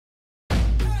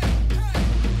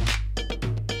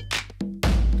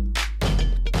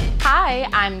Hi,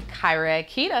 I'm Kaira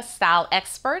Akita, style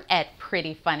expert at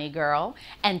Pretty Funny Girl,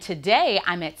 and today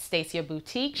I'm at Stacia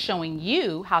Boutique showing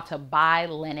you how to buy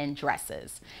linen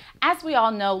dresses. As we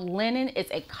all know, linen is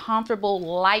a comfortable,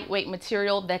 lightweight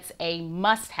material that's a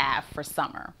must-have for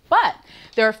summer. But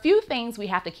there are a few things we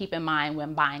have to keep in mind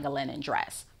when buying a linen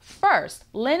dress. First,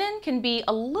 linen can be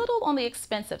a little on the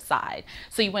expensive side,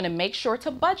 so you want to make sure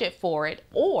to budget for it,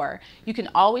 or you can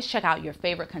always check out your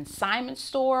favorite consignment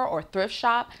store or thrift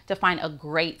shop to find a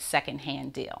great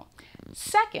secondhand deal.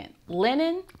 Second,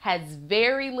 linen has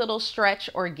very little stretch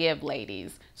or give,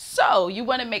 ladies. So you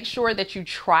want to make sure that you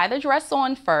try the dress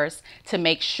on first to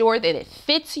make sure that it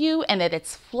fits you and that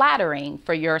it's flattering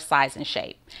for your size and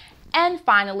shape. And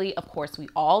finally, of course, we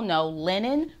all know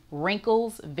linen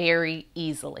wrinkles very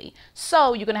easily.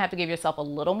 So you're gonna have to give yourself a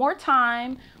little more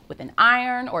time with an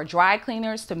iron or dry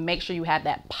cleaners to make sure you have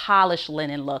that polished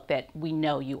linen look that we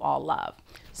know you all love.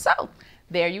 So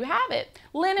there you have it.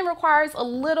 Linen requires a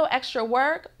little extra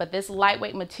work, but this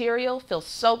lightweight material feels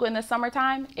so good in the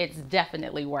summertime, it's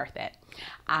definitely worth it.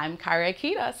 I'm Kaira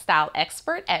Akita, style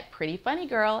expert at Pretty Funny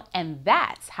Girl, and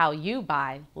that's how you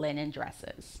buy linen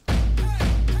dresses.